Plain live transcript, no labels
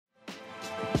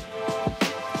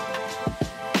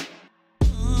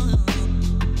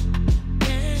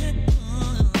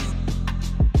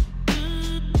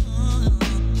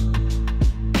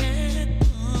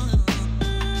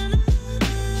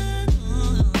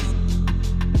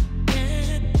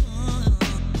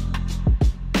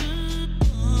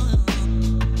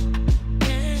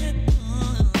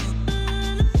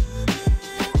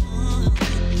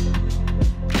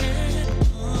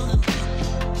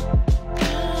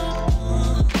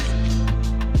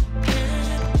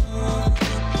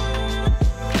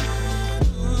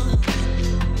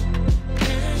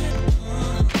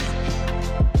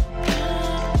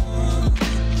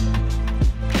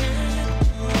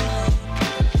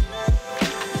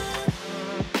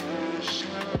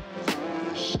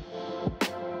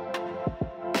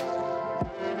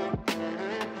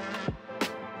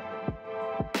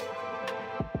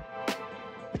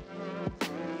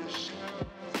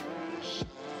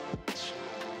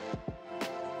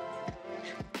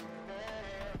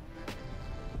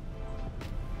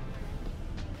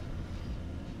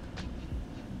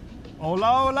Hola,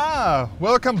 hola!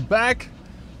 Welcome back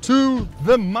to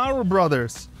the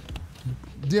Marobrothers.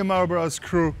 Dear Marobrothers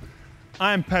crew,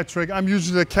 I'm Patrick. I'm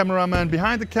usually the cameraman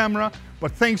behind the camera,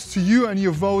 but thanks to you and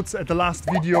your votes at the last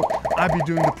video, I'll be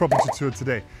doing the property tour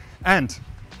today. And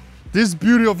this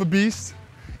beauty of a beast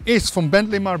is from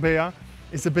Bentley Marbella.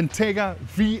 It's a Bentayga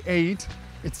V8.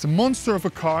 It's a monster of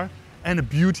a car and a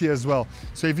beauty as well.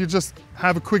 So if you just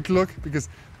have a quick look, because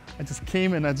I just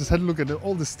came and I just had a look at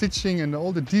all the stitching and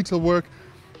all the detail work.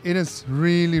 It is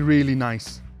really, really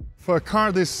nice. For a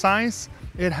car this size,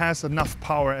 it has enough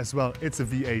power as well. It's a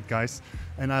V8, guys,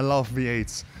 and I love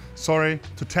V8s. Sorry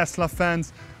to Tesla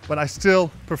fans, but I still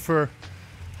prefer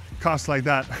cars like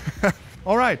that.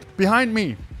 All right, behind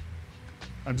me,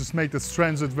 I'll just make this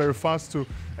transit very fast to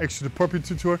actually the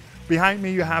property tour. Behind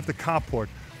me, you have the carport.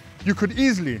 You could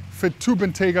easily fit two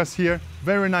Bentaygas here.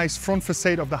 Very nice front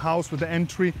facade of the house with the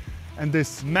entry and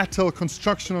this metal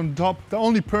construction on top. The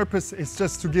only purpose is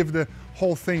just to give the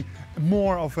whole thing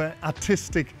more of an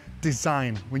artistic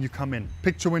design when you come in.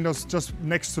 Picture windows just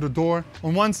next to the door.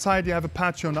 On one side you have a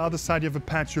patio, on the other side you have a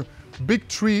patio. Big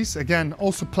trees, again,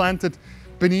 also planted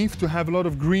beneath to have a lot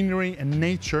of greenery and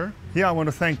nature. Here I want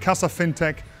to thank Casa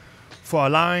Cascais for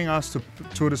allowing us to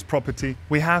tour this property.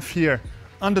 We have here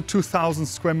under 2,000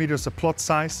 square meters a plot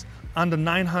size, under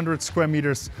 900 square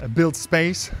meters a built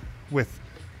space with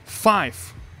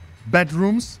 5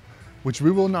 bedrooms, which we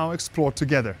will now explore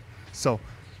together. So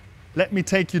let me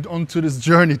take you onto this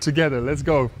journey together. Let's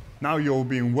go. Now you're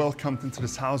being welcomed into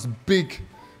this house. Big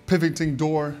pivoting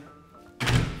door.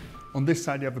 On this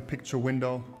side you have a picture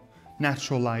window,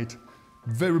 natural light,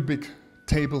 very big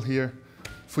table here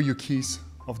for your keys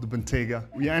of the Bentayga.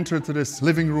 We enter to this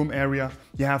living room area.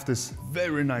 You have this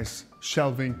very nice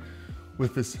shelving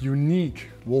with this unique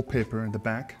wallpaper in the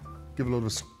back. Give a lot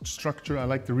of structure. I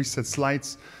like the recessed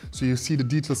lights, so you see the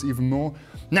details even more.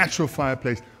 Natural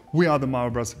fireplace. We are the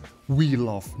Marobrothers. We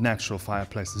love natural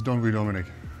fireplaces, don't we, Dominic?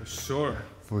 For sure.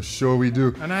 For sure we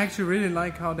do. And I actually really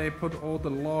like how they put all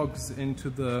the logs into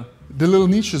the little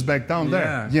niches back down there.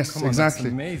 Yeah, yes, come on, exactly.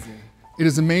 That's amazing. It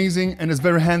is amazing and it's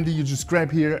very handy. You just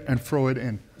grab here and throw it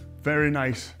in. Very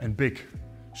nice and big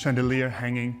chandelier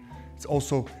hanging. It's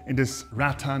also in this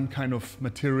rattan kind of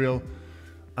material.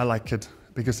 I like it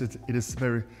because it is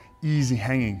very easy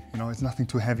hanging. You know, it's nothing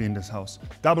too heavy in this house.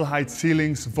 Double height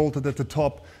ceilings, vaulted at the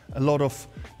top. A lot of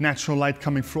natural light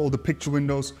coming through all the picture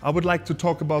windows. I would like to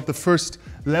talk about the first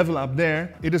level up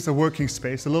there. It is a working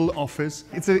space, a little office.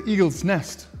 It's an eagle's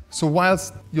nest. So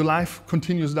whilst your life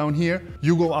continues down here,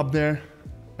 you go up there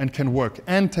and can work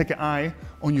and take an eye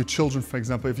on your children, for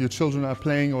example. If your children are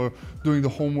playing or doing the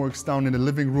homeworks down in the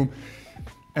living room,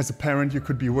 as a parent, you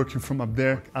could be working from up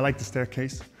there. I like the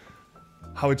staircase,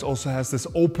 how it also has this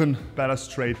open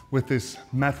balustrade with this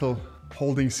metal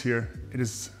holdings here. It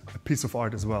is a piece of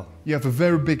art as well. You have a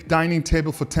very big dining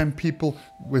table for 10 people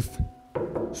with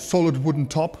solid wooden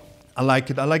top. I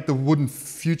like it. I like the wooden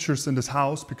features in this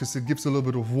house because it gives a little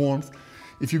bit of warmth.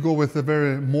 If you go with a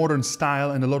very modern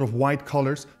style and a lot of white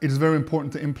colors, it is very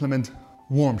important to implement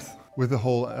warmth with the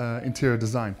whole interior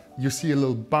design. You see a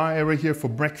little bar area here for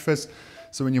breakfast.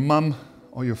 So when your mom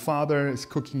or your father is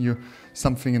cooking you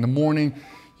something in the morning,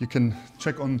 you can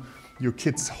check on your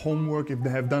kids' homework if they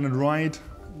have done it right.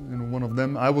 You know, one of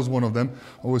them, I was one of them,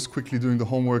 always quickly doing the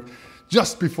homework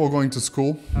just before going to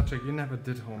school. Patrick, you never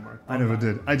did homework. I never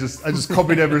did. I just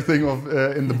copied everything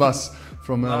in the bus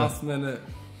from last minute.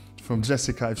 From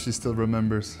Jessica, if she still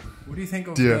remembers. What do you think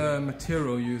of the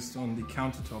material used on the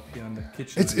countertop here in the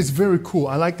kitchen? It's very cool.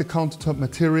 I like the countertop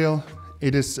material.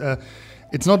 It is.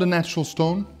 It's not a natural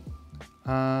stone.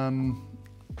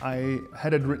 I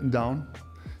had it written down.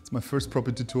 It's my first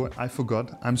property tour. I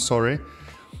forgot. I'm sorry,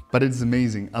 but it's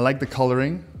amazing. I like the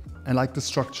coloring. I like the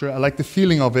structure. I like the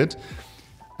feeling of it,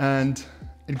 and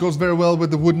it goes very well with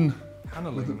the wooden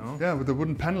paneling, no? Yeah, with the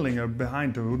wooden paneling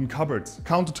behind the wooden cupboards.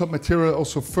 Countertop material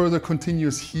also further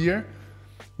continues here,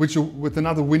 which with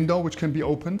another window which can be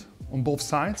opened on both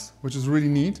sides, which is really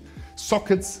neat.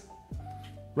 Sockets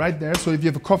right there. So if you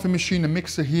have a coffee machine, a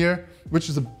mixer here, which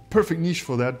is a perfect niche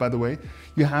for that, by the way,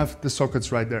 you have the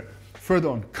sockets right there. Further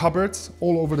on, cupboards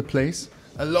all over the place.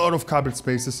 A lot of cupboard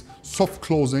spaces. Soft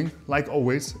closing, like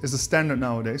always, is a standard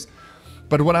nowadays.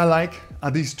 But what I like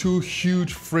are these two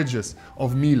huge fridges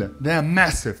of Miele. They are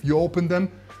massive. You open them,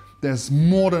 there's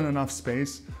more than enough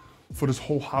space for this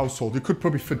whole household. You could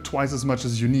probably fit twice as much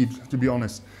as you need, to be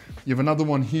honest. You have another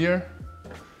one here.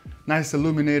 Nice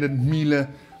illuminated Miele.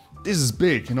 This is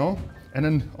big, you know? And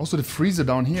then also the freezer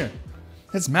down here.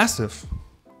 It's massive.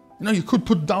 You know, you could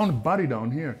put down a body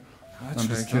down here. I'm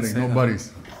just kidding, no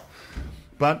bodies.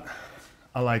 But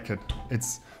I like it.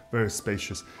 It's very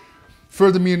spacious.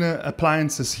 Further minor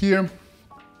appliances here,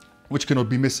 which cannot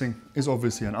be missing, is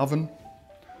obviously an oven.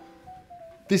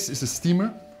 This is a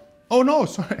steamer. Oh no,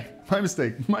 sorry, my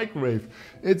mistake, microwave.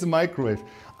 It's a microwave.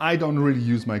 I don't really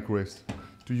use microwaves.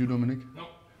 Do you, Dominic? No.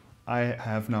 I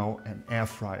have now an air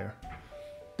fryer.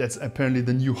 That's apparently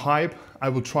the new hype. I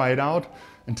will try it out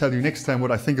and tell you next time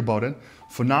what I think about it.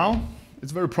 For now,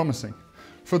 it's very promising.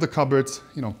 For the cupboards,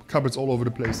 you know, cupboards all over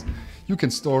the place. You can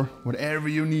store whatever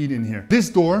you need in here. This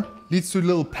door leads to a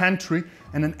little pantry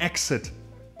and an exit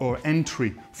or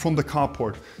entry from the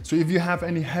carport. So if you have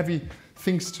any heavy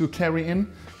things to carry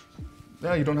in,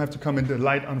 yeah, you don't have to come in. The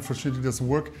light unfortunately doesn't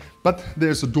work, but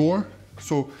there's a door.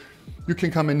 So you can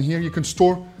come in here, you can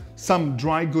store some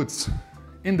dry goods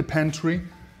in the pantry.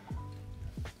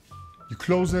 You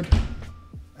close it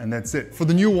and that's it. For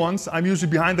the new ones, I'm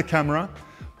usually behind the camera,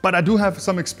 but I do have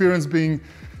some experience being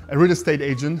a real estate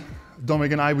agent.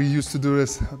 Dominic and I, we used to do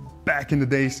this back in the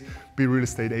days, be real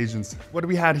estate agents. What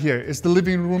we had here is the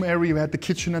living room area. We had the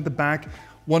kitchen at the back,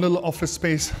 one little office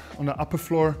space on the upper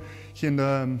floor. Here in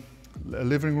the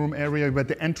living room area, we had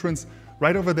the entrance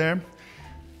right over there.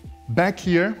 Back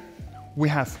here, we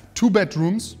have 2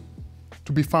 bedrooms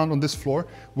to be found on this floor,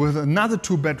 with another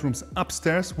 2 bedrooms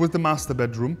upstairs with the master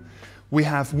bedroom. We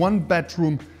have 1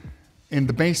 bedroom in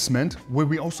the basement where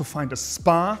we also find a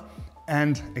spa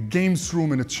and a games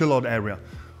room and a chill out area,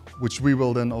 which we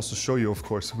will then also show you, of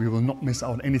course. We will not miss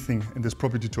out anything in this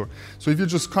property tour. So if you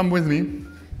just come with me,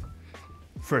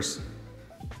 first,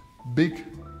 big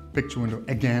picture window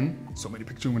again. So many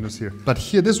picture windows here. But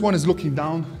here, this one is looking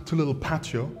down to a little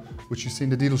patio, which you see in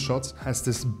the detail shots, has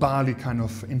this Bali kind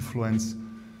of influence.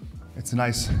 It's a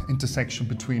nice intersection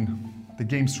between the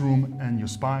games room and your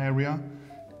spa area,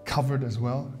 covered as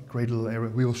well. Great little area.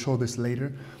 We will show this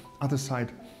later. Other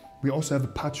side, we also have a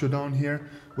patio down here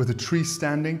with a tree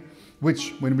standing,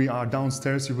 which when we are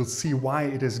downstairs, you will see why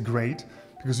it is great,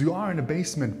 because you are in a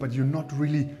basement, but you're not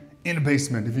really in a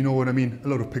basement, if you know what I mean. A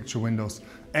lot of picture windows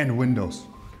and windows,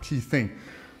 key thing.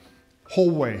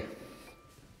 Hallway,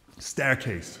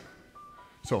 staircase.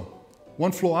 So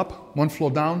 1 floor up, 1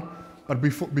 floor down, but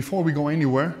before we go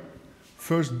anywhere,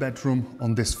 first bedroom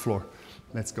on this floor.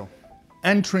 Let's go.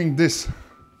 Entering this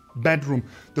bedroom,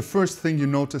 the first thing you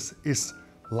notice is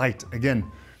light. Again,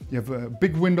 you have a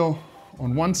big window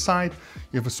on one side,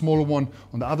 you have a smaller one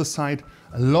on the other side,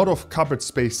 a lot of cupboard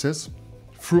spaces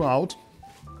throughout.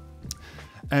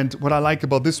 And what I like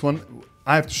about this one,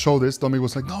 I have to show this. Dominic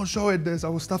was like, no, show it, there's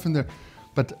our stuff in there.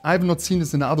 But I have not seen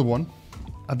this in the other one,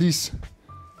 are these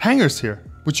hangers here,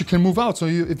 which you can move out. So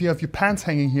if you have your pants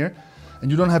hanging here and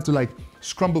you don't have to like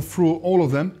scramble through all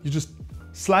of them, you just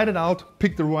slide it out,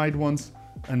 pick the right ones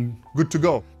and good to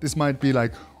go. This might be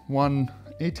like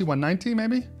 180, 190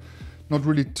 maybe. Not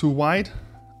really too wide.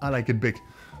 I like it big.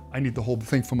 I need the whole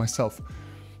thing for myself.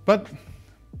 But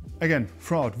again,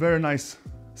 throughout, very nice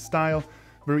style,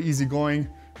 very easy going.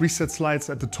 Reset slides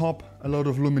at the top, a lot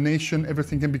of illumination.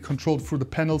 Everything can be controlled through the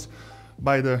panels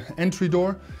by the entry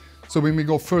door. So when we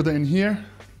go further in here,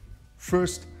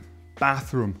 first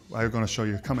bathroom, I'm gonna show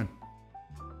you, come in.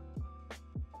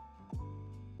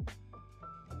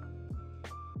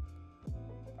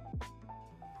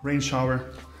 Rain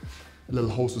shower, a little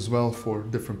hose as well for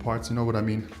different parts, you know what I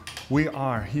mean. We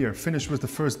are here, finished with the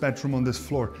first bedroom on this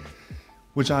floor,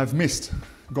 which I've missed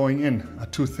going in are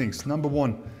 2 things. Number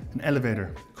 1, an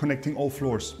elevator connecting all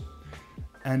floors.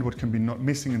 And what can be not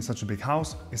missing in such a big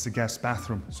house is a guest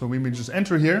bathroom. So when we just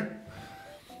enter here,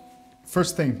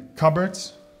 first thing,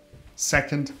 cupboards.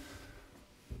 Second,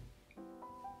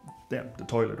 yeah, the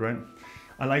toilet, right?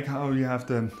 I like how you have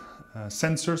the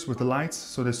sensors with the lights,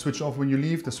 so they switch off when you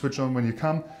leave, they switch on when you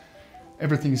come.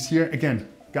 Everything is here. Again,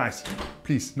 guys,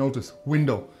 please notice,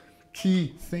 window.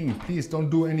 Key thing, please don't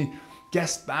do any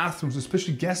guest bathrooms,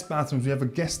 especially guest bathrooms. You have a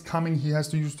guest coming, he has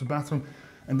to use the bathroom,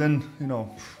 and then, you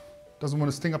know, doesn't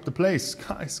want to stink up the place.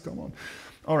 Guys, come on.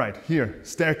 All right, here,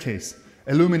 staircase,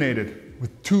 illuminated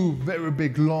with 2 very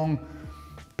big, long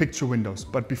picture windows.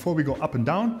 But before we go up and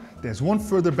down, there's 1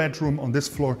 further bedroom on this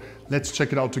floor. Let's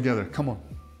check it out together. Come on.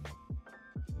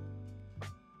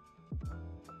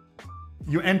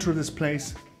 You enter this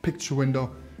place, picture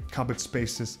window, cupboard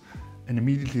spaces, and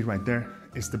immediately right there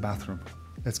is the bathroom.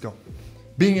 Let's go.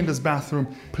 Being in this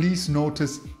bathroom, please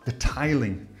notice the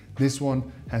tiling. This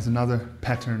one has another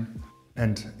pattern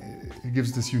and it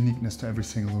gives this uniqueness to every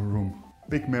single room.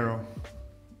 Big mirror,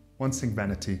 1 sink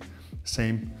vanity,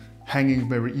 same, hanging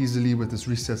very easily with this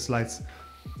recessed lights,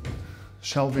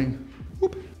 shelving.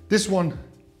 Whoop. This one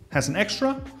has an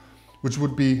extra, which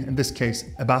would be, in this case,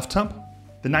 a bathtub.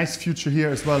 The nice feature here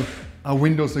as well are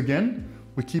windows again,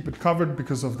 We keep it covered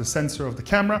because of the sensor of the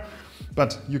camera,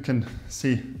 but you can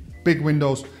see big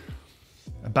windows,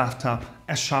 a bathtub,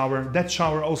 a shower. That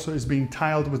shower also is being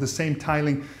tiled with the same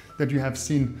tiling that you have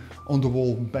seen on the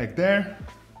wall back there.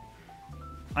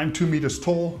 I'm 2 meters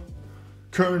tall,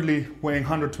 currently weighing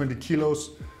 120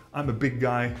 kilos. I'm a big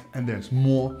guy and there's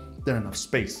more than enough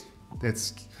space.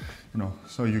 That's, you know,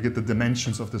 so you get the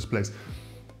dimensions of this place.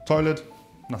 Toilet,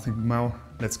 nothing more,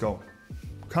 let's go.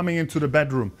 Coming into the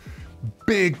bedroom,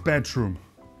 big bedroom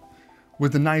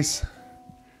with a nice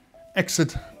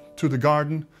exit to the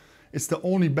garden. It's the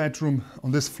only bedroom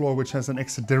on this floor which has an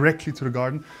exit directly to the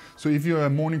garden. So if you're a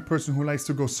morning person who likes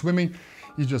to go swimming,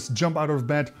 you just jump out of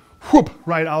bed, whoop,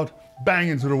 right out, bang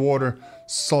into the water,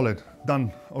 solid,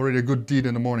 done, already a good deed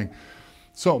in the morning.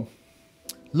 So,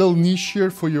 little niche here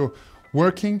for your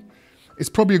working. It's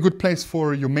probably a good place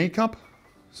for your makeup.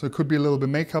 So it could be a little bit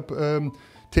makeup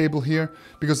table here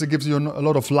because it gives you a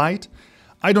lot of light.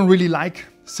 I don't really like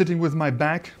sitting with my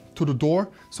back to the door,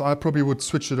 so I probably would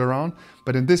switch it around.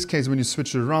 But in this case, when you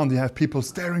switch it around, you have people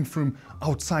staring from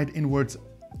outside inwards,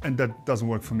 and that doesn't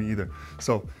work for me either.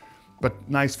 So, but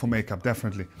nice for makeup,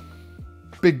 definitely.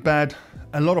 Big bed,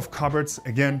 a lot of cupboards.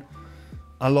 Again,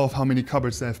 I love how many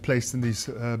cupboards they have placed in these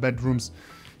bedrooms.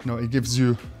 You know, it gives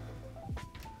you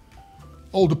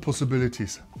all the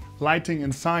possibilities. Lighting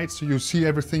inside, so you see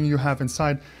everything you have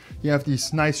inside. You have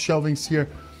these nice shelvings here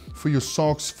for your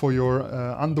socks, for your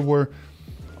underwear.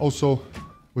 Also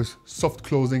with soft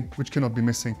clothing, which cannot be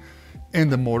missing in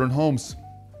the modern homes.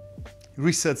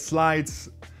 Reset slides,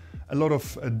 a lot of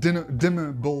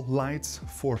dimmable lights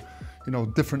for, you know,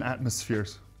 different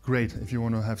atmospheres. Great if you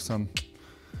want to have some,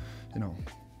 you know,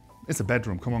 it's a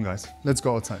bedroom. Come on, guys, let's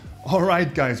go outside. All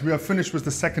right, guys, we are finished with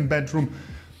the second bedroom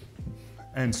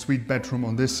and suite bedroom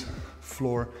on this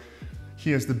floor.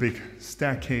 Here's the big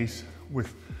staircase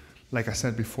with, like I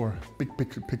said before, big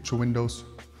picture windows.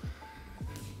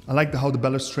 I like how the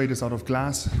balustrade is out of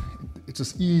glass. It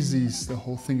just eases the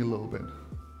whole thing a little bit.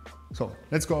 So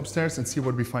let's go upstairs and see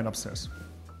what we find upstairs.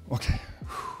 Okay,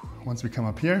 once we come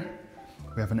up here,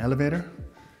 we have an elevator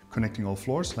connecting all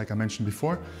floors, like I mentioned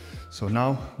before. So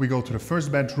now we go to the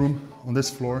first bedroom on this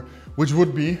floor, which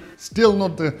would be still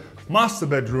not the master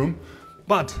bedroom,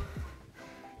 but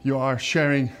you are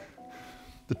sharing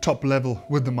the top level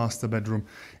with the master bedroom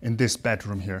in this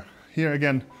bedroom here. Here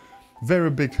again,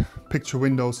 very big picture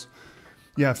windows.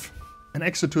 You have an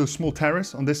exit to a small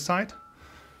terrace on this side.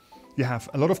 You have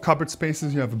a lot of cupboard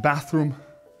spaces. You have a bathroom,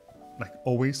 like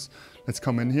always. Let's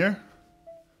come in here.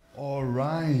 All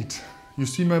right. You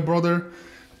see my brother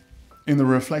in the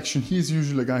reflection. He's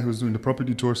usually a guy who's doing the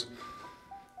property tours.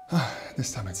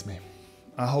 This time it's me.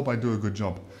 I hope I do a good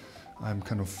job. I'm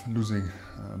kind of losing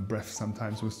breath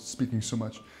sometimes with speaking so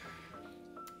much.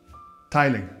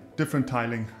 Tiling, different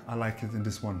tiling. I like it in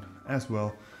this one as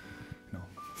well. You know,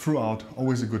 throughout,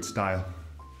 always a good style.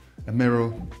 A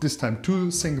mirror, this time 2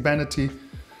 sink vanity.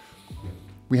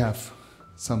 We have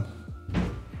some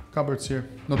cupboards here,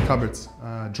 not cupboards,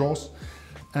 drawers,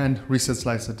 and reset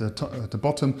slides at the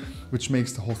bottom, which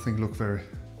makes the whole thing look very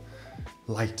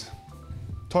light.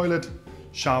 Toilet,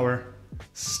 shower,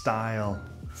 style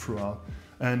throughout.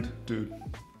 And dude,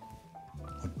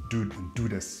 do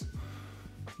this.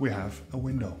 We have a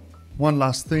window. One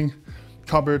last thing,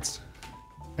 cupboards.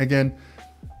 Again,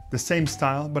 the same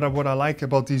style, but what I like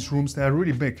about these rooms, they are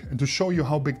really big. And to show you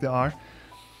how big they are,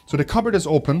 so the cupboard is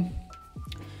open.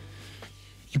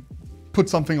 You put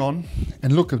something on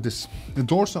and look at this. The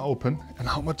doors are open and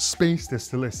how much space there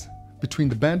still is between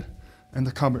the bed and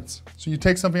the cupboards. So you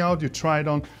take something out, you try it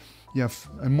on, you have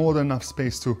more than enough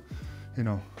space to, you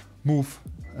know, move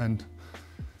and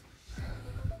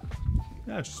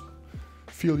yeah, just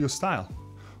feel your style.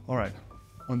 All right,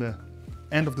 on the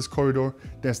end of this corridor,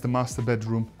 there's the master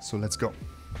bedroom, so let's go.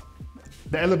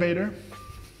 The elevator,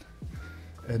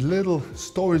 a little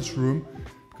storage room,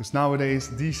 because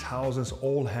nowadays these houses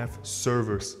all have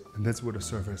servers, and that's what a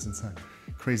server is inside.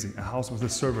 Crazy, a house with a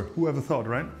server, who ever thought,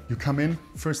 right? You come in,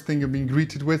 first thing you're being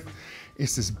greeted with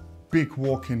is this big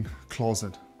walk-in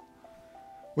closet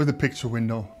with a picture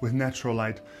window, with natural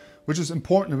light, which is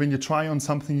important when you try on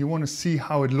something. You want to see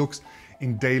how it looks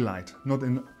in daylight, not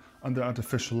under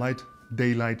artificial light,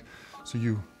 daylight. So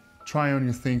you try on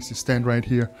your things, you stand right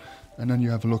here, and then you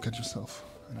have a look at yourself,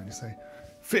 and then you say,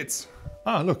 fits.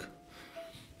 Ah, look,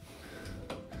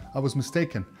 I was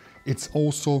mistaken. It's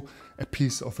also a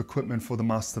piece of equipment for the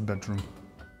master bedroom.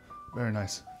 Very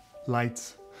nice.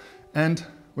 Lights. And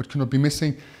what cannot be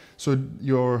missing, so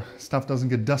your stuff doesn't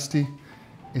get dusty,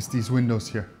 is these windows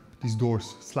here, these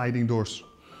doors, sliding doors.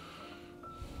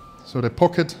 So they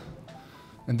pocket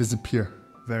and disappear.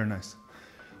 Very nice.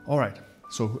 All right,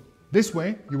 So this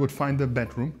way you would find the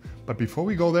bedroom, but before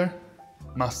we go there,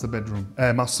 master bathroom.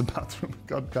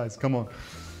 God, guys, come on.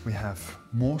 We have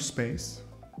more space,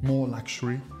 more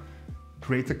luxury,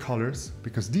 greater colors,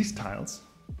 because these tiles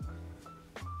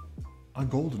are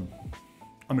golden.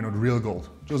 I mean, not real gold,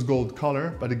 just gold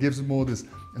color, but it gives it more this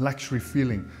luxury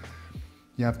feeling.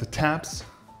 You have the taps,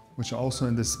 which are also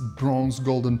in this bronze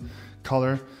golden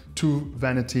color, 2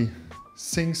 vanity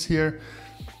sinks here,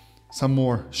 some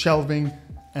more shelving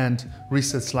and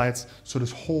recessed slides. So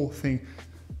this whole thing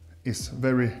is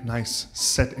very nice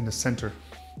set in the center.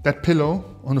 That pillow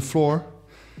on the floor,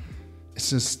 it's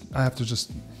just, I have to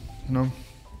just, you know,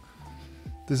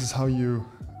 this is how you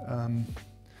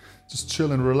just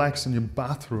chill and relax in your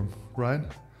bathroom, right?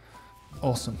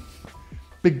 Awesome.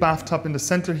 Big bathtub in the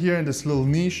center here in this little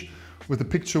niche with a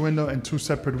picture window and 2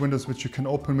 separate windows which you can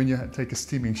open when you take a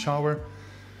steaming shower.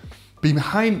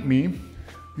 Behind me,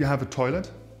 you have a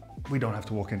toilet. We don't have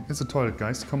to walk in. It's a toilet,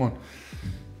 guys. Come on.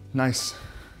 Nice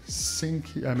sink,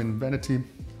 vanity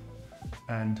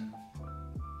and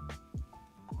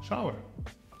shower.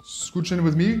 Scooch in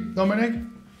with me, Dominic.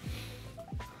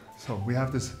 So we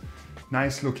have this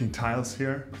nice looking tiles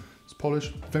here. It's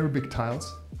polished, very big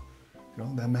tiles. You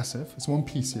know, they're massive. It's one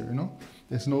piece here, you know.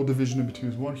 There's no division in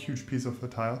between. It's one huge piece of the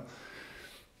tile.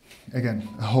 Again,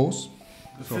 a hose.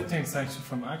 The fittings actually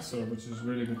from Axor, which is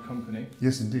really good company.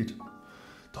 Yes, indeed.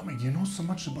 Dominic, you know so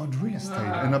much about real estate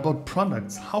and about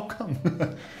products. How come?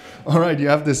 All right, you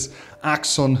have this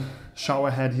Axon shower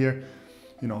head here,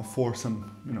 you know, for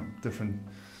some, you know, different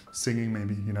singing,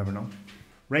 maybe, you never know.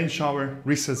 Rain shower,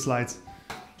 recessed lights,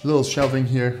 little shelving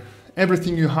here.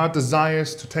 Everything your heart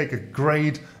desires to take a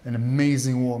great and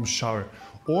amazing warm shower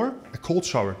or a cold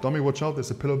shower. Domi, watch out,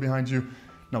 there's a pillow behind you.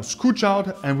 Now scooch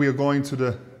out and we are going to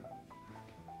the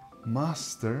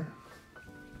master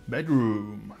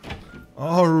bedroom.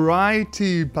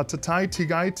 Alrighty, patataiti,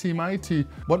 gaiti, mighty.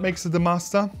 What makes it the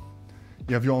master?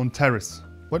 You have your own terrace.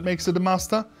 What makes it the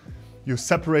master? You're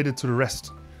separated to the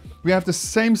rest. We have the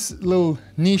same little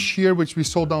niche here, which we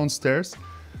saw downstairs.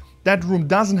 That room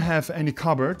doesn't have any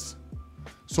cupboards.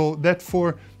 So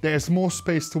therefore, there's more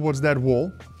space towards that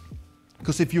wall.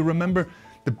 Because if you remember,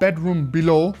 the bedroom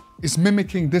below is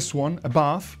mimicking this one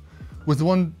above, with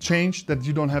one change that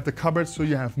you don't have the cupboards, so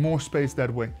you have more space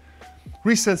that way.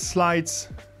 Recessed slides,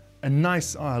 a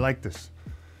nice, I like this.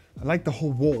 I like the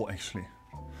whole wall actually.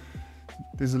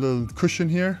 There's a little cushion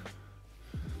here.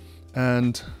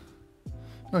 And you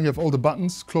know, you have all the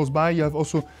buttons close by. You have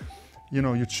also, you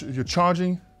know, your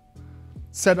charging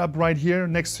set up right here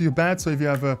next to your bed. So if you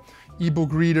have a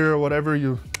ebook reader or whatever,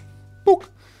 you book,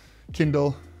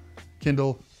 Kindle,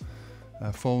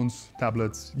 phones,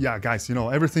 tablets. Yeah, guys, you know,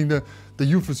 everything the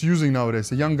youth is using nowadays,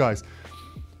 the young guys.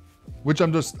 Which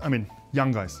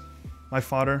young guys. My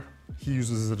father, he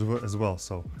uses it as well,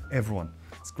 so everyone.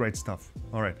 It's great stuff.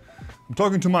 All right, I'm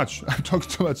talking too much. I'm talking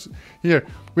too much. Here,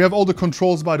 we have all the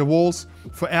controls by the walls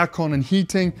for aircon and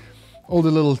heating, all the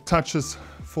little touches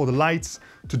for the lights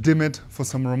to dim it for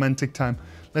some romantic time.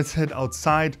 Let's head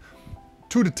outside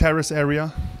to the terrace area.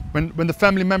 When the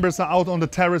family members are out on the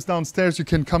terrace downstairs, you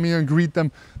can come here and greet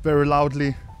them very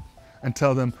loudly and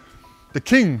tell them, the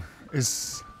king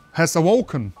has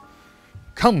awoken.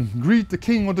 Come, greet the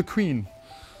king or the queen.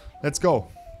 Let's go.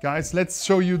 Guys, let's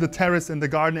show you the terrace and the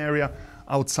garden area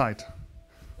outside.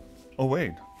 Oh,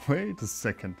 wait a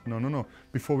second. No.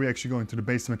 Before we actually go into the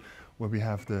basement where we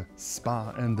have the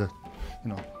spa and the, you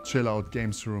know, chill out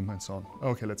games room and so on.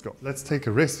 Okay, let's go. Let's take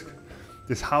a risk.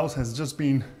 This house has just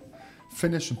been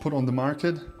finished and put on the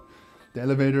market. The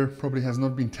elevator probably has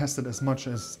not been tested as much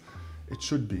as it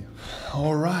should be.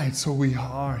 All right, so we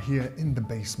are here in the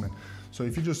basement. So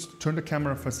if you just turn the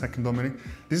camera for a second, Dominic,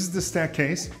 this is the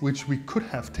staircase, which we could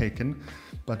have taken,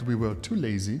 but we were too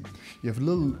lazy. You have a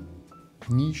little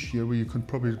niche here where you could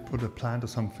probably put a plant or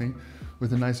something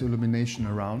with a nice illumination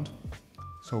around.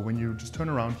 So when you just turn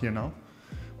around here now,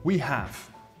 we have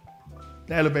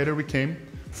the elevator we came,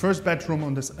 first bedroom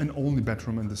on this and only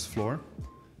bedroom on this floor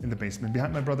in the basement.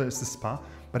 Behind my brother is the spa,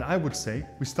 but I would say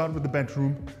we start with the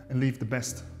bedroom and leave the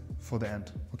best for the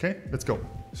end. Okay, let's go.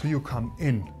 So you come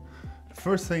in. The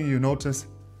first thing you notice,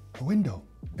 a window.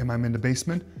 Am I in the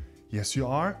basement? Yes, you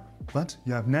are, but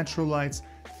you have natural lights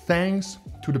thanks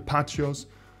to the patios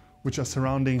which are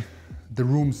surrounding the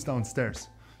rooms downstairs.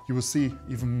 You will see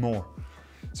even more.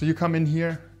 So you come in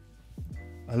here,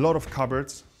 a lot of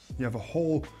cupboards. You have a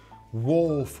whole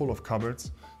wall full of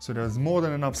cupboards. So there's more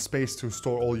than enough space to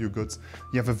store all your goods.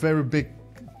 You have a very big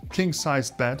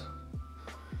king-sized bed,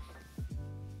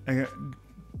 a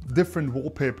different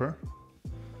wallpaper,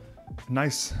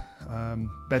 nice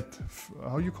bed,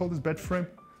 how you call this, bed frame?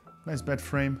 nice bed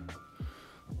frame,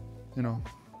 you know.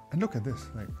 And look at this,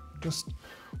 like just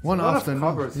one a lot after of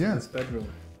another. covers in this bedroom.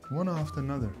 One after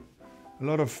another. A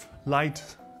lot of light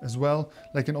as well,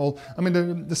 like in all. I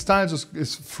mean, the style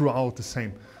is throughout the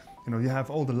same. You know, you have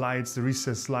all the lights, the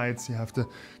recessed lights, you have the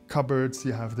cupboards,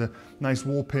 you have the nice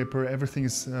wallpaper. Everything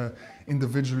is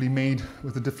individually made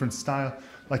with a different style.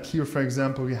 Like here, for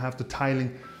example, we have the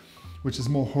tiling, which is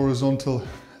more horizontal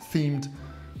themed.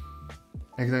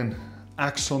 Again,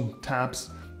 accent tabs.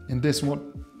 In this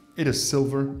one, it is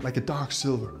silver, like a dark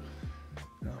silver.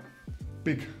 You know,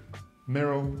 big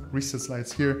mirror, recessed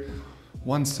lights here,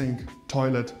 one sink,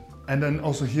 toilet, and then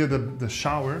also here the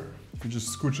shower. If you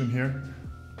just scooch in here,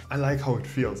 I like how it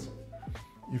feels.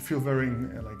 You feel very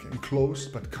like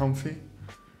enclosed but comfy.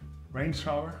 Rain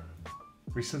shower,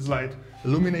 recessed light,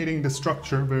 illuminating the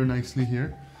structure very nicely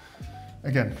here.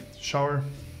 Again, shower,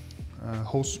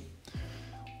 hose,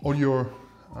 all your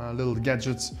little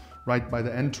gadgets right by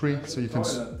the entry, so you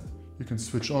can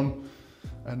switch on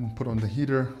and put on the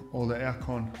heater or the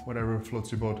aircon, whatever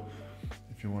floats your boat.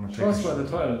 If you want to take. Show us where the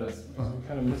toilet is. I'm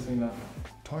kind of missing that.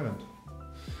 Toilet.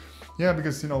 Yeah,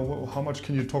 because you know how much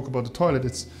can you talk about the toilet?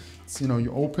 It's you know,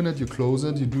 you open it, you close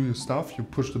it, you do your stuff, you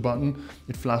push the button,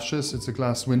 it flashes. It's a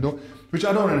glass window, which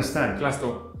I don't understand. Glass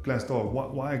door. Glass door.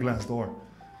 Why a glass door?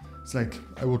 It's like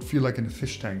I would feel like in a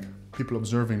fish tank. People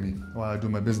observing me while I do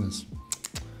my business.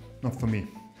 Not for me.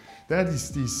 There are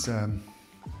these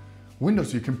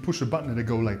windows you can push a button and they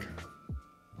go like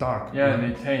dark. Yeah,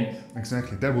 they taint.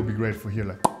 Exactly. That would be great for here.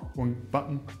 Like one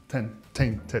button,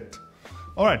 tainted.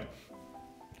 All right.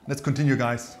 Let's continue,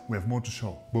 guys. We have more to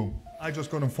show. Boom. I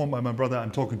just got informed by my brother I'm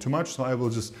talking too much, so I will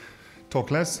just talk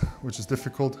less, which is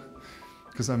difficult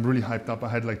because I'm really hyped up. I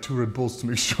had like 2 Red Bulls to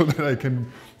make sure that I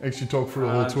can actually talk through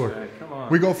the whole tour. Come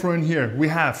on. We go through in here. We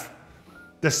have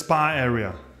the spa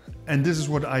area, and this is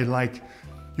what I like.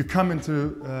 You come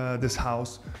into this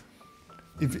house.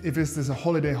 If this is a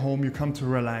holiday home, you come to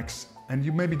relax, and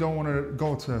you maybe don't want to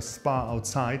go to a spa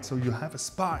outside, so you have a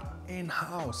spa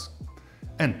in-house.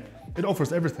 And it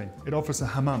offers everything. It offers a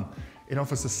hammam, it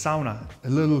offers a sauna, a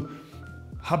little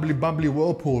hubbly-bubbly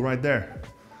whirlpool right there.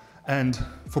 And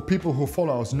for people who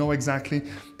follow us know exactly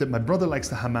that my brother likes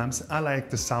the hammams, I like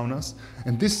the saunas.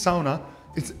 And this sauna,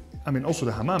 I mean also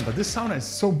the hammam, but this sauna is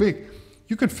so big,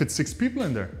 you can fit 6 people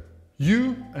in there.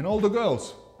 You and all the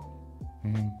girls.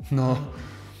 No.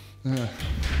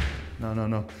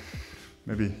 No.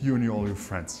 Maybe you and all your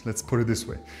friends. Let's put it this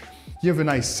way. You have a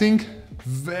nice sink,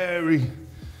 very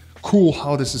cool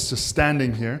how this is just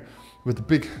standing here with a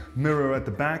big mirror at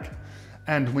the back.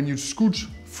 And when you scooch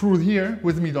through here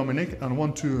with me, Dominic, on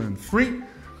 1, 2, and 3,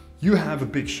 you have a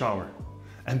big shower.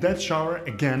 And that shower,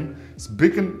 again, is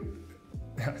big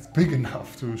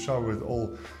enough to shower with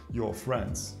all your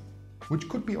friends, which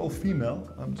could be all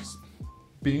female. I'm just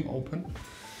being open.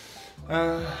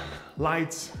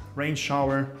 Lights, rain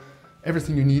shower,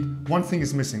 everything you need. One thing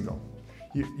is missing though.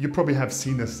 You probably have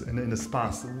seen this in the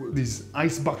spas, these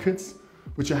ice buckets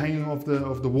which are hanging off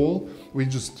the wall, where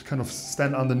you just kind of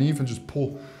stand underneath and just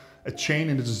pull a chain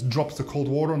and it just drops the cold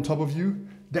water on top of you.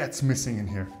 That's missing in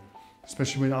here.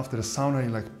 Especially when after the sauna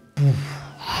you're like, boom.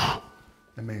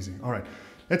 Amazing. All right,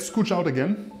 let's scooch out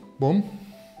again. Boom.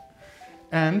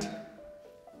 And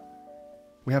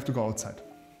we have to go outside.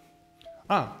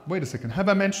 Ah, wait a second. Have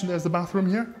I mentioned there's a bathroom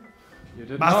here? You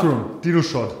did Bathroom, diddle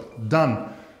shot,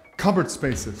 done. Cupboard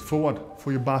spaces, for what?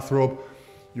 For your bathrobe,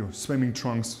 your swimming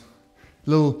trunks.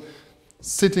 Little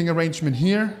sitting arrangement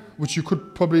here, which you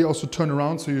could probably also turn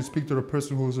around so you speak to the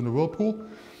person who's in the whirlpool.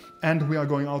 And we are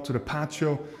going out to the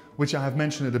patio, which I have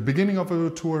mentioned at the beginning of the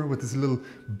tour with this little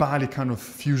Bali kind of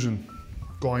fusion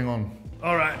going on.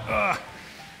 All right,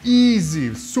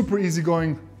 easy, super easy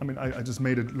going. I mean, I just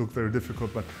made it look very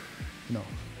difficult, but you know,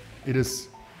 it is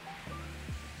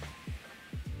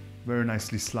very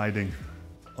nicely sliding.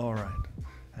 All right,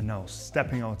 and now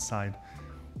stepping outside.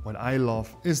 What I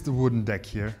love is the wooden deck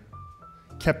here,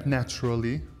 kept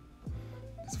naturally.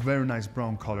 It's a very nice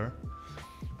brown color.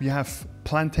 We have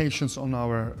plantations on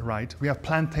our right. We have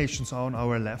plantations on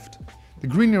our left. The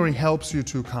greenery helps you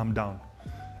to calm down.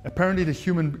 Apparently the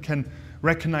human can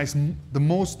recognize the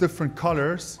most different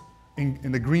colors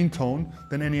in the green tone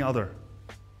than any other.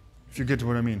 If you get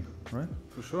what I mean, right?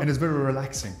 For sure. And it's very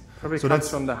relaxing. Probably so comes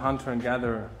from the hunter and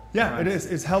gatherer. Yeah, it is.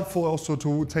 It's helpful also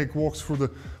to take walks through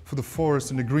the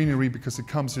forest and the greenery because it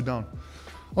calms you down.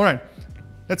 All right,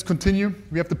 let's continue.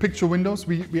 We have the picture windows.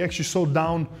 We actually saw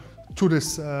down to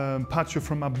this patio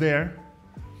from up there.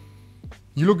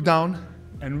 You look down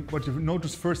and what you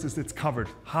notice first is it's covered.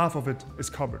 Half of it is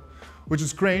covered, which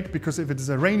is great because if it is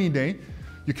a rainy day,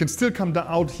 You can still come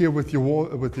out here with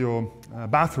your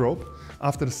bathrobe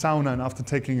after the sauna and after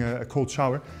taking a cold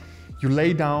shower. You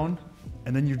lay down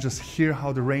and then you just hear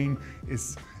how the rain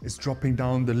is dropping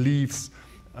down the leaves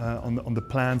on the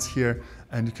plants here,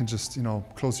 and you can just, you know,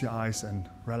 close your eyes and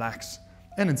relax.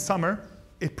 And in summer,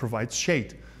 it provides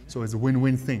shade, so it's a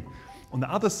win-win thing. On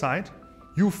the other side,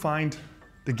 you find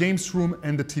the games room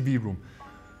and the TV room.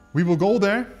 We will go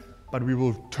there, but we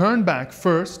will turn back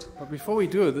first. But before we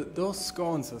do it, those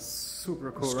scones are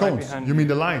super cool. Scones? Right behind you mean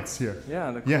the lights here?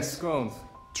 Yeah, the cool yes. scones.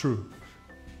 True,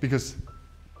 because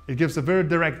it gives a very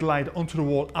direct light onto the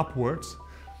wall upwards,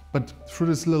 but through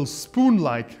this little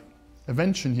spoon-like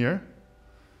invention here,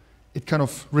 it kind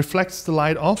of reflects the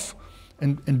light off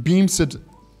and beams it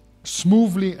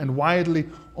smoothly and widely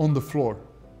on the floor.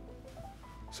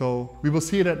 So we will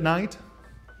see it at night.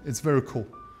 It's very cool,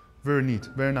 very neat,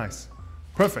 very nice.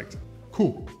 Perfect,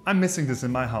 cool. I'm missing this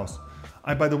in my house.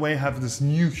 I, by the way, have this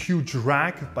new huge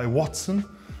rack by Watson.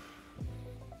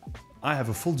 I have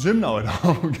a full gym now at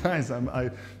home, guys. I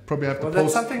probably have to post.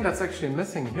 That's something that's actually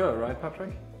missing here, right,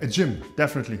 Patrick? A gym,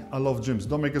 definitely. I love gyms.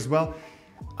 Dominic as well.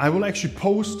 I will actually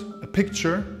post a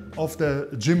picture of the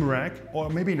gym rack, or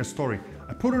maybe in a story.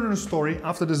 I put it in a story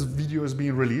after this video is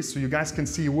being released, so you guys can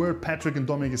see where Patrick and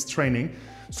Dominic is training.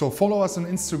 So follow us on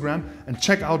Instagram and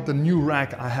check out the new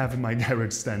rack I have in my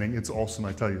garage standing. It's awesome,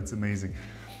 I tell you, it's amazing.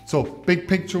 So big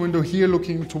picture window here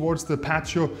looking towards the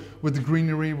patio with the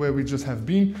greenery where we just have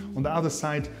been. On the other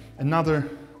side, another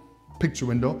picture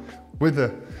window with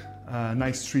a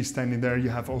nice tree standing there. You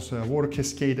have also a water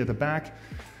cascade at the back,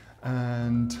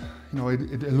 and you know,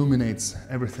 it illuminates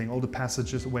everything. All the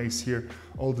passageways here,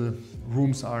 all the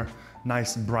rooms are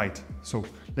nice and bright. So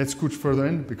let's scoot further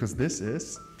in, because this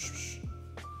is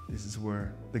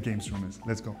where the games room is.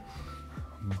 Let's go.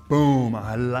 Boom,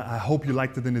 I hope you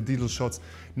liked it in the detail shots.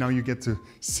 Now you get to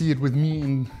see it with me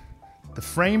in the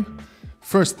frame.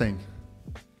 First thing,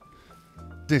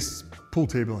 this pool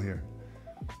table here.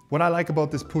 What I like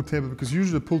about this pool table, because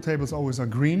usually the pool tables always are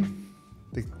green.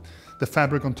 The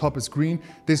fabric on top is green.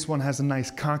 This one has a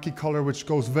nice khaki color, which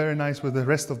goes very nice with the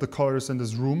rest of the colors in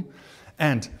this room.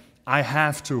 And I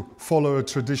have to follow a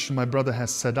tradition my brother has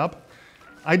set up.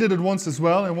 I did it once as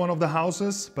well in one of the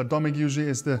houses, but Dominic usually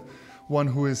is the one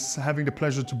who is having the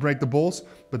pleasure to break the balls,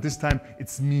 but this time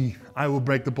it's me. I will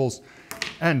break the balls.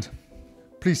 And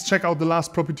please check out the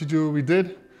last property tour we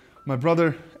did. My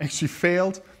brother actually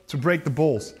failed to break the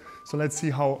balls. So let's see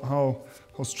how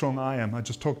strong I am. I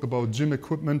just talked about gym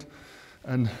equipment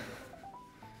and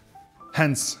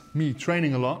hence me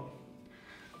training a lot.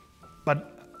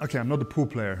 But okay, I'm not a pool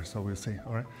player, so we'll see,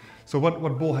 all right? So what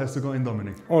ball has to go in,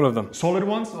 Dominic? All of them. Solid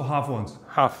ones or half ones?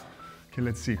 Half. Okay,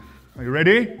 let's see. Are you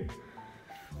ready?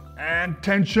 And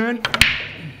tension.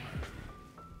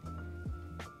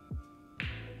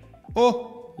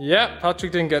 Oh! Yeah,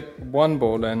 Patrick didn't get one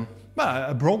ball in. Well,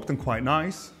 I broke them quite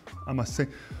nice, I must say.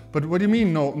 But what do you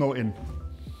mean no in?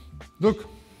 Look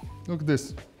at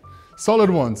this. Solid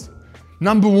ones.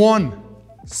 Number one,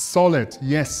 solid,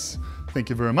 yes. Thank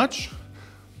you very much.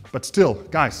 But still,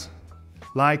 guys,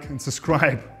 like and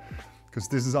subscribe, because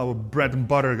this is our bread and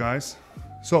butter, guys.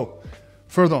 So,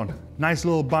 further on, nice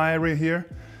little bar area here.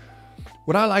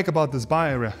 What I like about this bar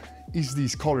area is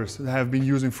these colors that I have been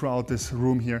using throughout this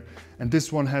room here. And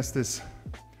this one has this,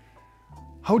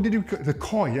 how did you, the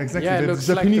koi, exactly, yeah, the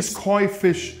Japanese like koi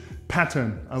fish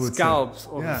pattern, I would scallops say.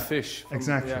 of a fish.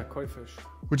 Exactly. Yeah, koi fish.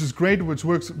 Which is great, which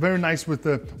works very nice with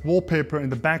the wallpaper in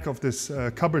the back of this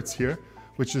cupboards here,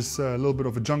 which is a little bit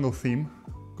of a jungle theme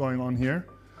going on here.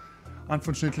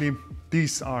 Unfortunately,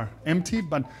 these are empty,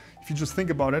 but if you just think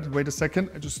about it, wait a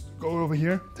second, I just go over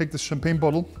here, take the champagne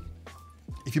bottle.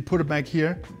 If you put it back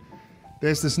here,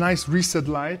 there's this nice reset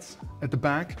light at the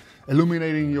back,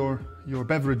 illuminating your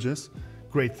beverages.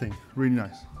 Great thing, really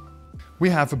nice. We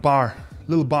have a bar,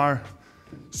 little bar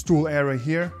stool area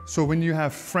here. So when you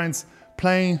have friends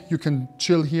playing, you can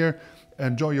chill here,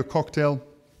 enjoy your cocktail.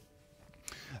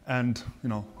 And you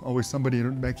know, always somebody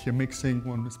back here mixing,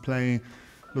 one is playing,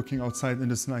 looking outside in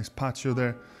this nice patio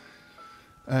there.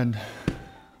 And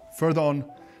further on,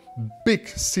 big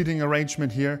seating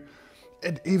arrangement here.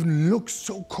 It even looks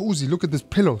so cozy. Look at these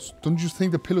pillows. Don't you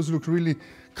think the pillows look really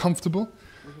comfortable?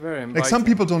 Very inviting. Like, some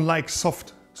people don't like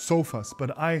soft sofas,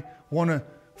 but I want to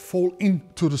fall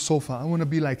into the sofa. I want to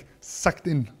be like sucked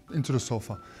into the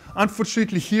sofa.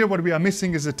 Unfortunately here what we are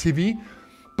missing is a TV,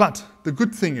 but the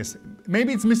good thing is,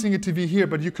 maybe it's missing a TV here,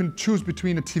 but you can choose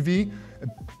between a TV, a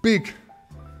big,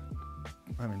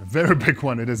 I mean a very big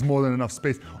one, it has more than enough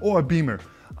space, or a beamer.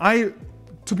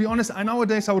 To be honest,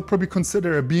 nowadays I would probably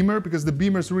consider a beamer, because the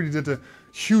beamers really did a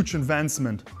huge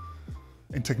advancement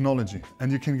in technology,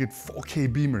 and you can get 4K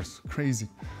beamers, crazy.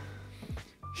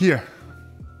 Here,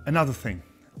 another thing,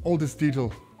 all this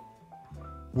detail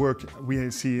work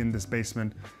we see in this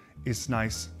basement is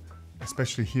nice,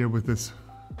 especially here with this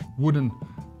wooden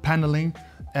paneling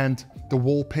and the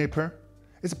wallpaper.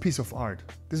 It's a piece of art.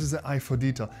 This is the eye for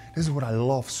detail. This is what I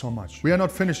love so much. We are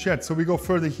not finished yet, so we go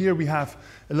further here. We have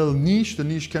a little niche. The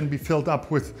niche can be filled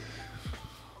up with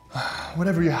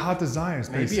whatever your heart desires,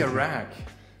 basically. Maybe a rack.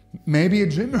 Maybe a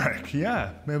gym rack,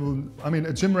 yeah. Maybe, I mean,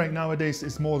 a gym rack nowadays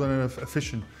is more than enough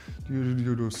efficient.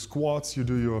 You do squats, you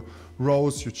do your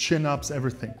rows, your chin-ups,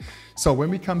 everything. So when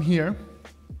we come here,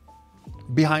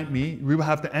 behind me, we will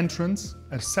have the entrance,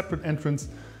 a separate entrance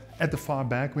at the far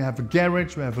back. We have a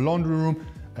garage, we have a laundry room,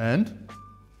 and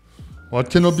what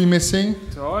cannot be missing?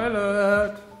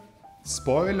 Toilet.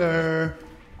 Spoiler!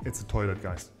 It's a toilet,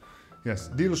 guys. Yes,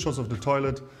 detail shots of the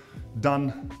toilet,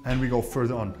 done, and we go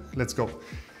further on. Let's go.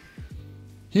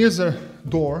 Here's a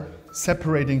door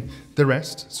separating the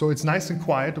rest, so it's nice and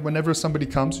quiet. Whenever somebody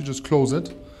comes, you just close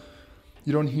it.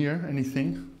 You don't hear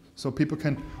anything, so people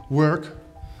can work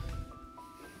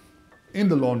in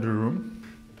the laundry room.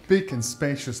 Big and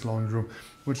spacious laundry room.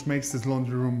 Which makes this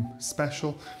laundry room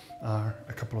special are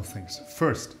a couple of things.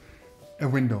 First, a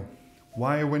window.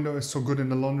 Why a window is so good in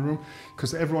the laundry room?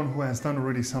 Because everyone who has done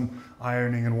already some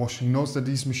ironing and washing knows that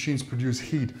these machines produce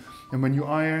heat. And when you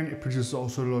iron, it produces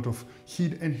also a lot of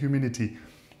heat and humidity.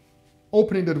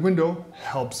 Opening that window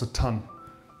helps a ton.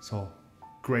 So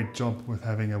great job with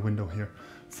having a window here.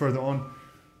 Further on,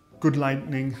 good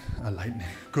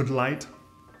good light.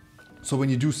 So when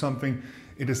you do something,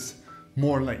 it is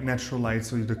more like natural light,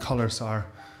 so the colors are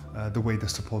the way they're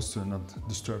supposed to and not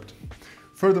disturbed.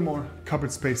 Furthermore,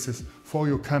 cupboard spaces for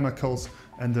your chemicals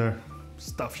and the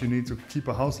stuff you need to keep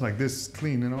a house like this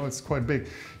clean, you know, it's quite big.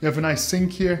 You have a nice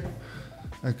sink here,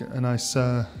 a nice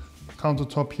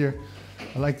countertop here.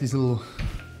 I like these little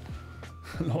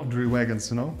laundry wagons,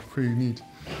 you know, pretty neat.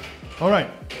 All right,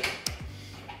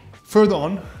 further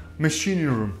on,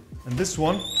 machinery room. And this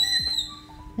one,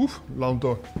 oof, loud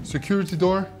door, security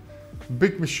door,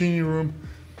 big machinery room.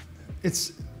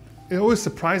 It always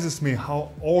surprises me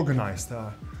how organized they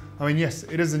are. I mean, yes,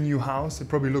 it is a new house. It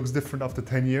probably looks different after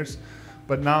 10 years,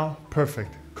 but now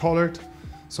perfect, colored.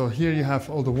 So here you have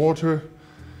all the water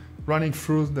running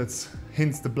through, that's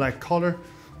hints the black color.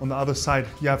 On the other side,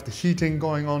 you have the heating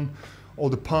going on, all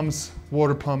the pumps,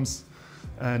 water pumps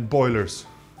and boilers.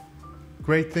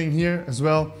 Great thing here as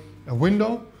well, a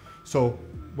window. So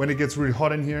when it gets really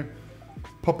hot in here,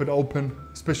 pop it open,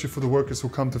 especially for the workers who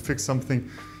come to fix something.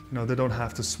 You know, they don't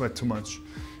have to sweat too much.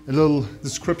 A little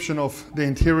description of the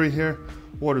interior here.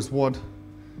 What is what?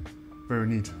 Very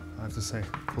neat, I have to say,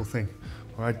 cool thing.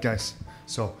 All right, guys.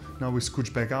 So now we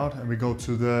scooch back out and we go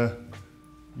to the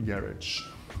garage.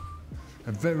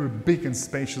 A very big and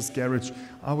spacious garage,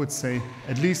 I would say,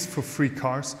 at least for 3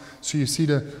 cars. So you see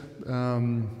the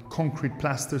concrete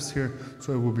plasters here.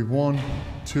 So it will be 1,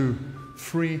 2,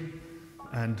 3,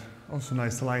 and also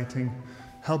nice lighting.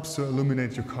 Helps to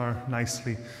illuminate your car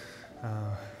nicely.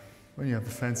 When you have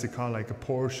a fancy car like a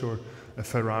Porsche or a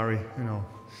Ferrari, you know,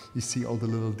 you see all the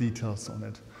little details on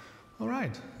it. All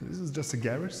right, this is just a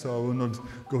garage, so I will not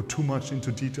go too much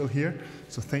into detail here.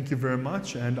 So thank you very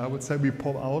much, and I would say we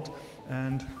pop out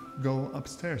and go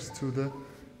upstairs to the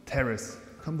terrace.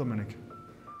 Come, Dominic.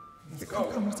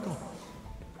 Come, let's go.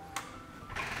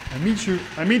 I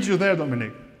meet you there,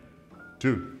 Dominic.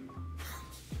 Dude.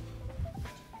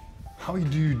 How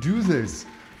do you do this?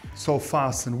 So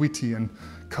fast and witty and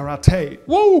karate.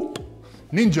 Whoa!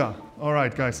 Ninja. All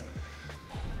right, guys.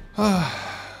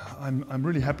 I'm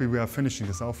really happy we are finishing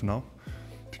this off now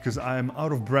because I am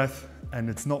out of breath and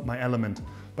it's not my element.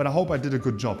 But I hope I did a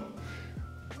good job.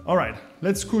 All right,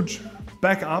 let's scooch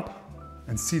back up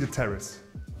and see the terrace.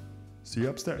 See you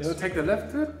upstairs. You'll take the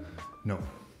left to it? No.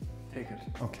 Take it.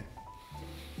 Okay.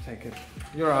 Take it.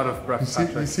 You're out of breath.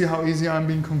 You see how easy I'm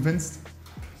being convinced?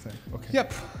 Okay.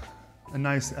 Yep, a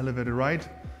nice elevator ride.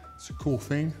 It's a cool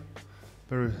thing,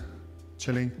 very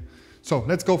chilling. So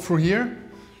let's go through here.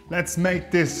 Let's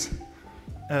make this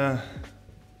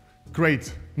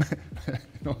great.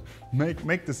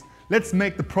 Let's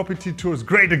make the property tours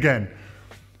great again.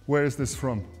 Where is this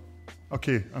from?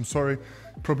 Okay, I'm sorry.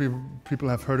 Probably people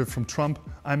have heard it from Trump.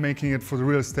 I'm making it for the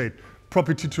real estate.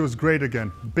 Property tours great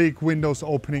again. Big windows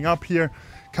opening up here,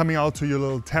 coming out to your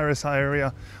little terrace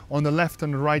area. On the left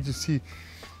and the right, you see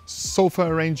sofa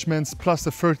arrangements, plus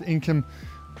the third income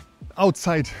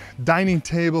outside dining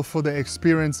table for the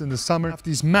experience in the summer. I have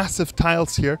these massive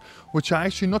tiles here, which are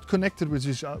actually not connected with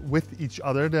each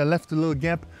other. They left a little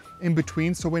gap in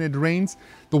between, so when it rains,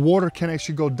 the water can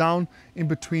actually go down in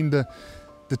between the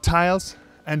the tiles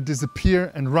and disappear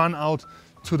and run out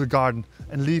to the garden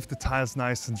and leave the tiles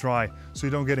nice and dry so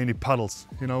you don't get any puddles,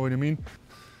 you know what I mean?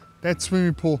 That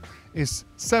swimming pool is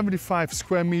 75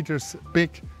 square meters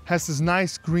big, has this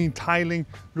nice green tiling,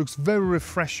 looks very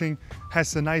refreshing,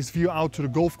 has a nice view out to the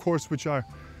golf course, which are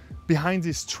behind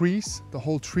these trees. The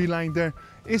whole tree line there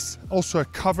is also a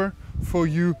cover for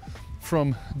you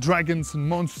from dragons and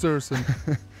monsters. And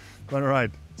but all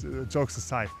right, jokes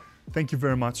aside, thank you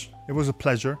very much. It was a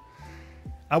pleasure.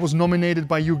 I was nominated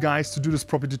by you guys to do this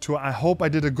property tour. I hope I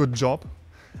did a good job,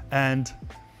 and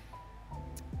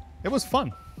it was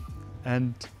fun.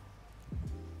 And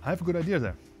I have a good idea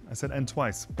there. I said "and"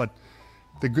 twice, but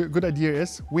the good idea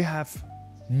is we have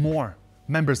more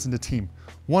members in the team.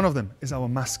 One of them is our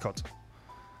mascot.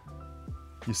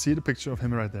 You see the picture of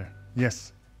him right there?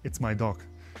 Yes, it's my dog,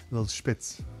 little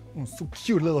Spitz. Oh, so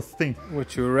cute little thing.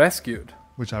 Which you rescued.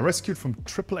 Which I rescued from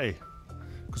AAA.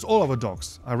 Because all our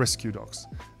dogs are rescue dogs.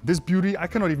 This beauty, I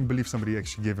cannot even believe somebody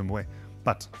actually gave him away.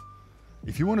 But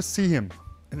if you want to see him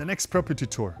in the next property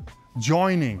tour,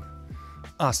 joining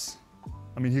us,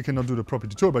 I mean, he cannot do the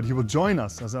property tour, but he will join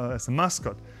us as a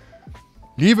mascot.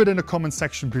 Leave it in the comment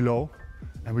section below,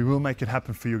 and we will make it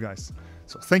happen for you guys.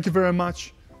 So thank you very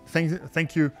much.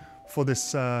 Thank you for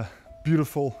this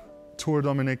beautiful tour,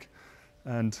 Dominic,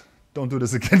 and don't do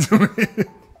this again to me.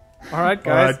 All right, guys.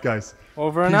 All right, guys.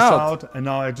 Over and Peace out. out. And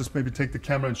now I just maybe take the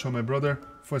camera and show my brother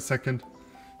for a second.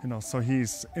 You know, so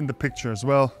he's in the picture as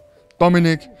well.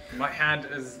 Dominic. My hand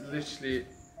is literally,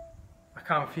 I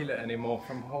can't feel it anymore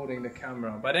from holding the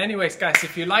camera. But anyways, guys,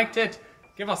 if you liked it,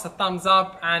 give us a thumbs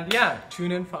up. And yeah,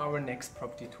 tune in for our next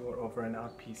property tour. Over and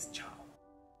out. Peace. Ciao.